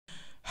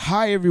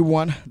Hi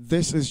everyone,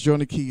 this is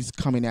Johnny Keys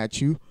coming at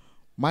you.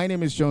 My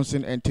name is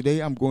Johnson and today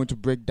I'm going to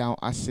break down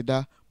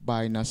Aseda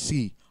by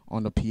Nacee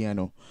on the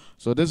piano.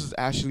 So this is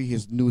actually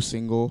his new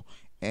single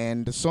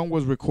and the song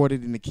was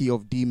recorded in the key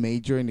of D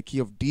major. In the key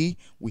of D,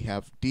 we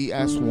have D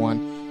as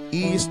 1,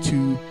 E is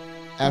 2,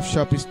 F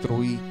sharp is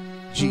 3,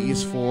 G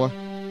is 4,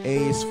 A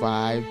is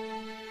 5,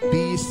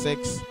 B is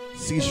 6,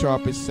 C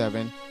sharp is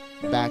 7,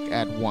 back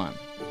at 1.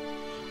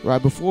 Right,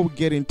 before we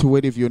get into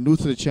it, if you're new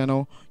to the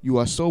channel, you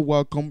are so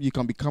welcome. You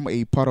can become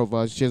a part of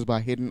us just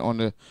by hitting on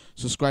the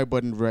subscribe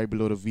button right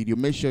below the video.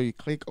 Make sure you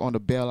click on the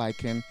bell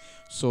icon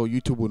so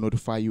YouTube will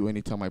notify you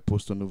anytime I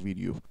post a new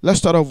video. Let's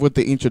start off with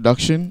the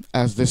introduction,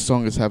 as this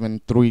song is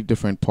having 3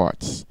 different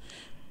parts: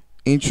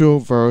 intro,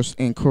 verse,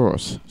 and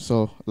chorus.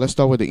 So let's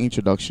start with the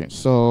introduction.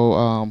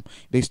 So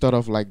they start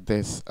off like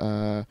this.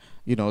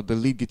 You know, the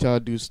lead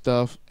guitar do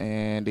stuff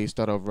and they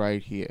start off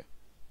right here.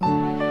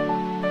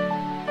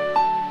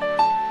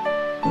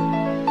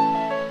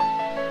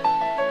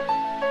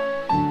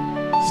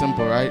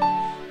 Simple, right?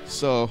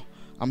 So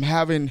I'm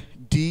having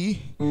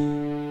D,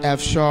 F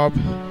sharp,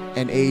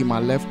 and A in my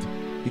left.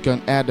 You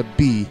can add a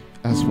B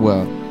as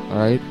well, all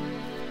right?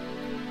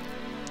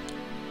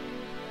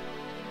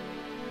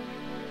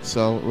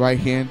 So right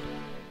hand.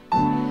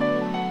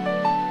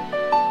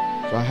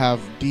 So I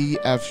have D,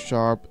 F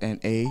sharp,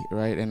 and A,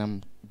 right? And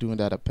I'm doing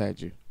that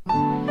arpeggio.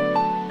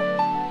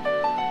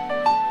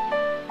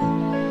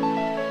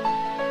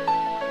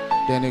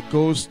 Then it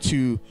goes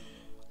to,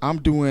 I'm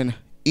doing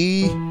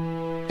E,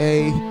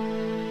 A,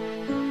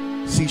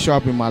 C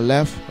sharp in my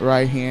left,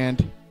 right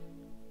hand,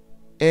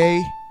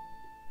 A,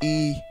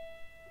 E,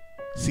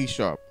 C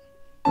sharp.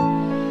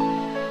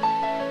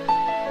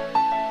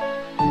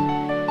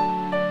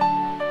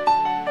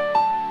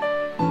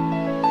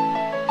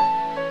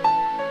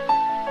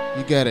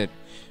 You get it.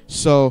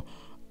 So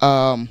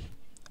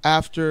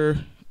after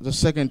the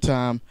second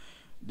time,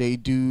 they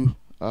do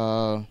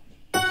right.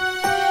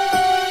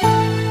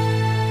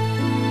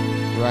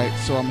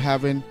 So I'm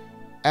having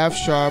F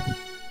sharp,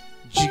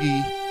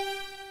 G,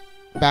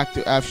 back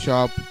to F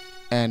sharp,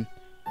 and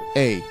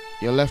A.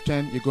 Your left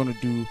hand, you're going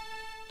to do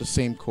the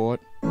same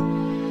chord,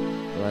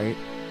 right?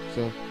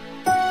 So,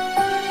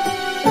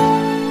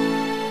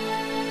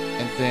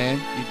 and then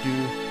you do.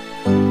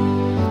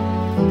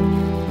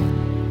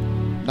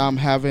 Now I'm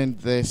having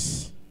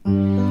this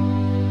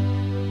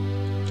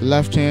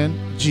left hand,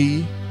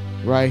 G,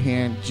 right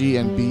hand, G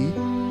and B.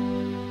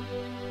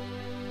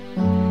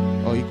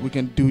 Or we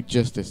can do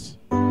just this.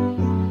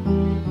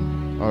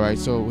 All right,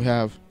 so we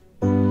have.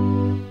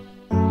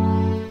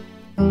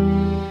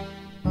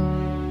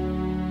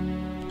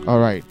 All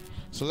right,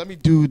 so let me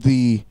do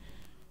the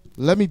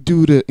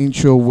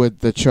intro with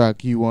the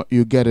track.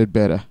 You get it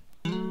better.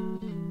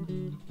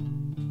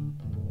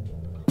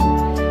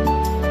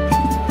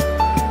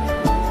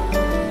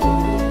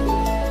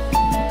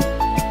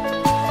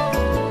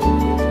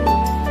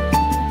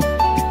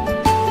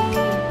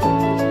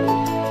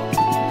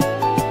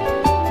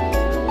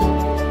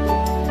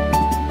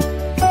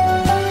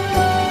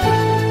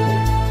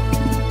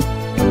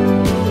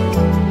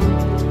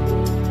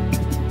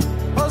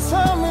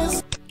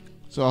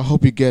 So I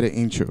hope you get an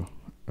intro,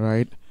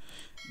 right?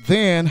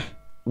 Then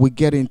we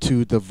get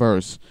into the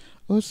verse.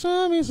 But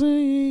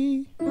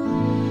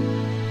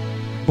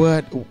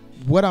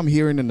what I'm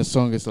hearing in the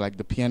song is like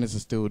the pianist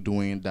is still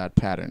doing that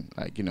pattern,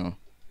 like, you know.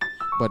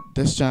 But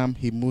this time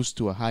he moves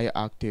to a higher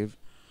octave,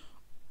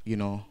 you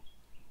know,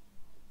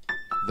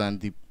 than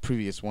the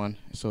previous one.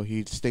 So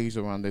he stays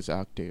around this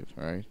octave,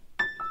 right?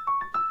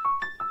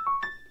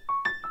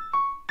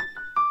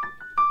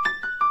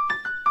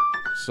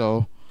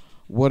 So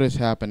what is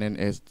happening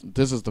is,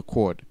 this is the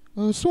chord.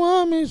 Left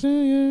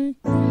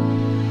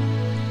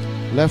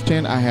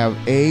hand, I have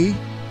A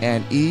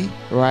and E.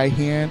 Right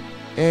hand,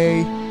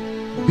 A,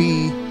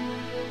 B,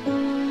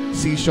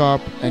 C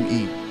sharp, and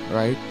E.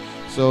 Right.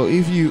 So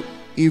if you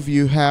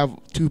have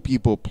 2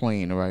 people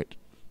playing, right,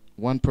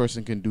 one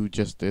person can do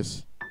just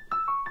this,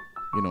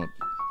 you know,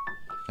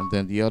 and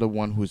then the other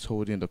one who's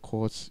holding the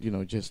chords, you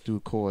know, just do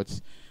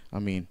chords. I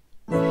mean,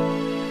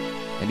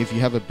 and if you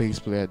have a bass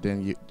player,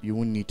 then you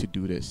wouldn't need to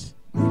do this.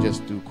 You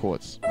just do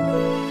chords,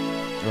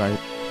 right?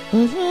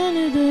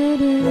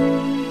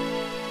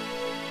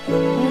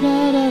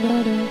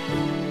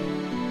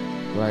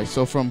 Right.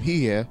 So from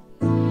here,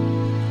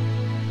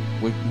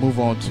 we move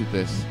on to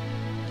this.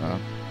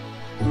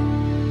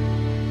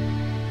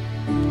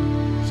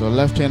 So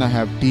left hand, I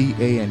have D,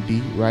 A, and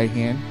D. Right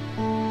hand.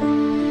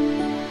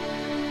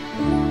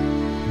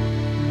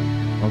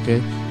 Okay.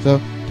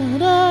 So da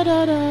da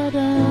da da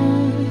da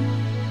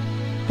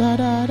da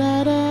da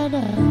da da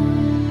da.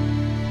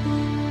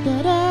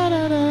 Da, da,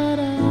 da, da,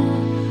 da.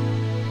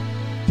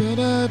 Da,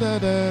 da, da,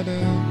 da, da.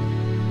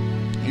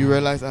 You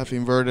realize I've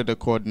inverted the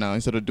chord now.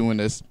 Instead of doing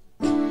this,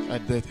 I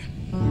did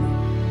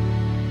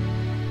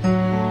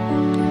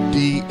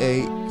D,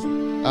 A,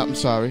 I'm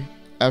sorry,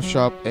 F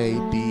sharp, A,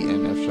 D,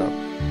 and F sharp.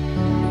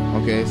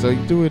 Okay, so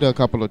you do it a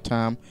couple of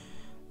times,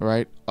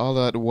 right? All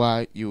that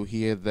while you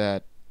hear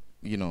that,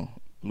 you know,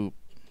 loop.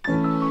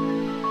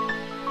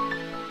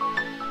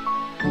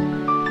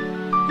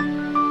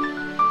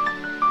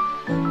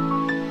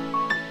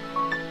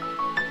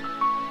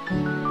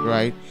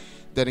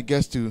 Then it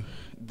gets to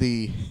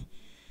the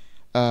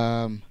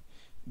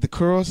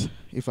chorus.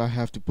 If I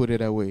have to put it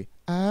that way,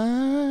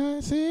 I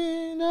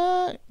see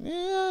that.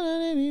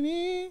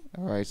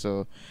 All right,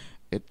 so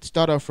it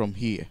start off from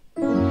here.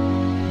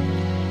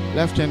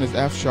 Left hand is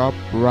F sharp,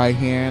 right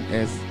hand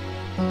is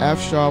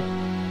F sharp,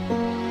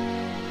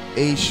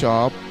 A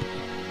sharp,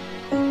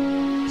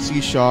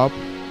 C sharp,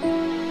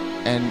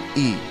 and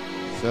E.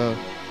 So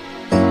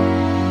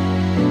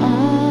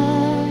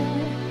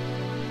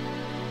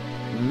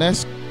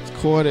next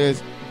chord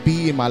is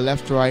B in my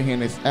left, right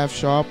hand is F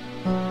sharp,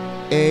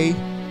 A,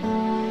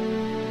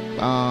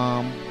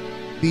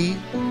 B,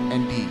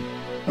 and D.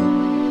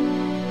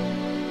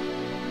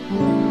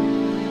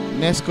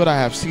 Next chord I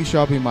have C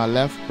sharp in my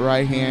left,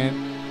 right hand.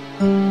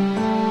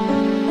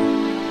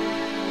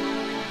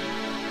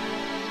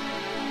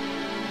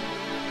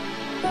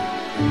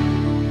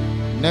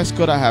 Next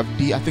chord I have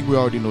D. I think we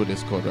already know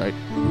this chord, right?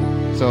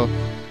 So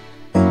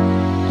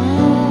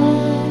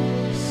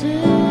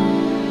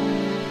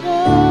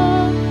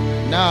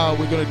now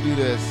we're gonna do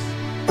this.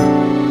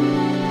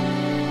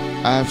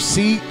 I have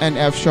C and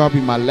F sharp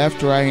in my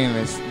left, right hand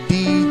is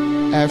D,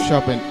 F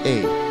sharp, and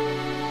A,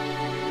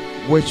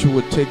 which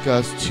would take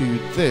us to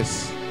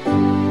this.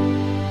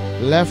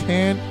 Left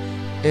hand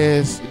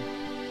is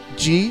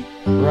G,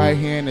 right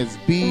hand is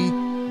B,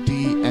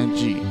 D, and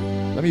G.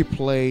 Let me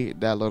play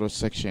that little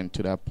section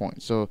to that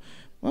point. So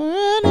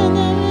alright,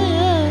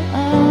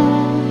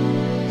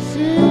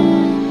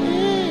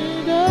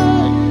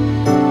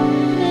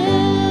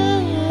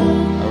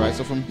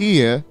 so from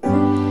here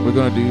we're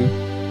gonna do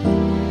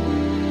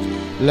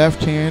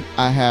left hand.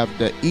 I have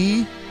the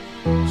E,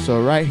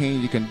 so right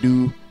hand you can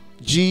do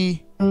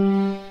G,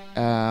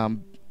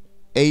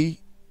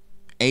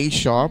 A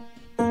sharp,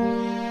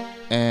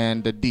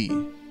 and the D.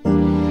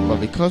 But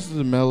because of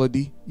the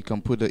melody, you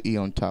can put the E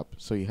on top,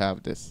 so you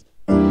have this.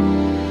 All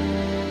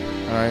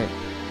right.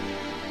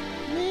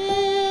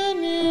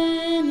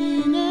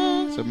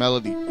 So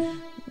melody.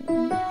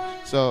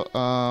 So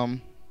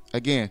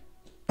again.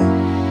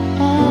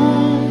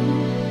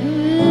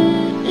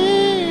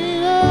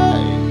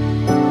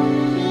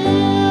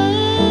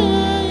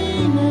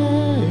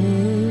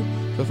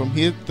 So from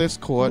here, this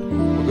chord,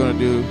 we're gonna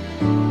do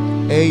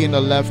A in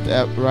the left,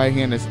 right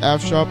hand is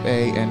F sharp,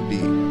 A, and D.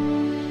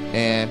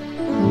 And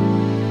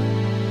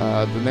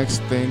the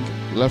next thing,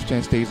 left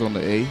hand stays on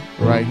the A,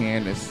 right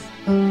hand is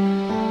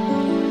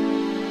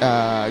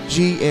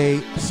G,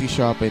 A, C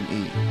sharp, and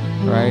E,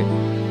 right?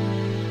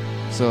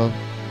 So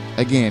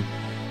again,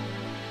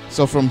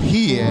 so from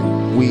here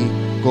we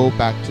go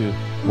back to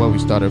where we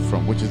started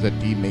from, which is the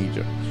D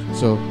major.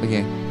 So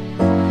again,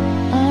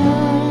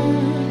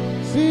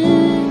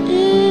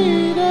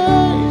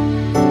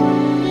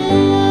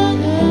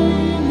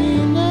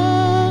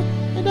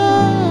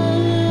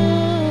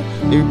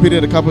 you repeat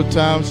it a couple of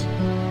times.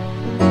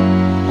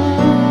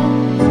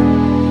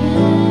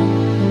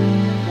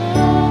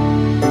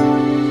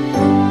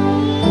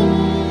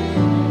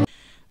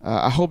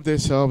 I hope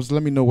this helps.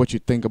 Let me know what you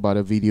think about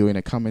the video in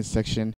the comment section.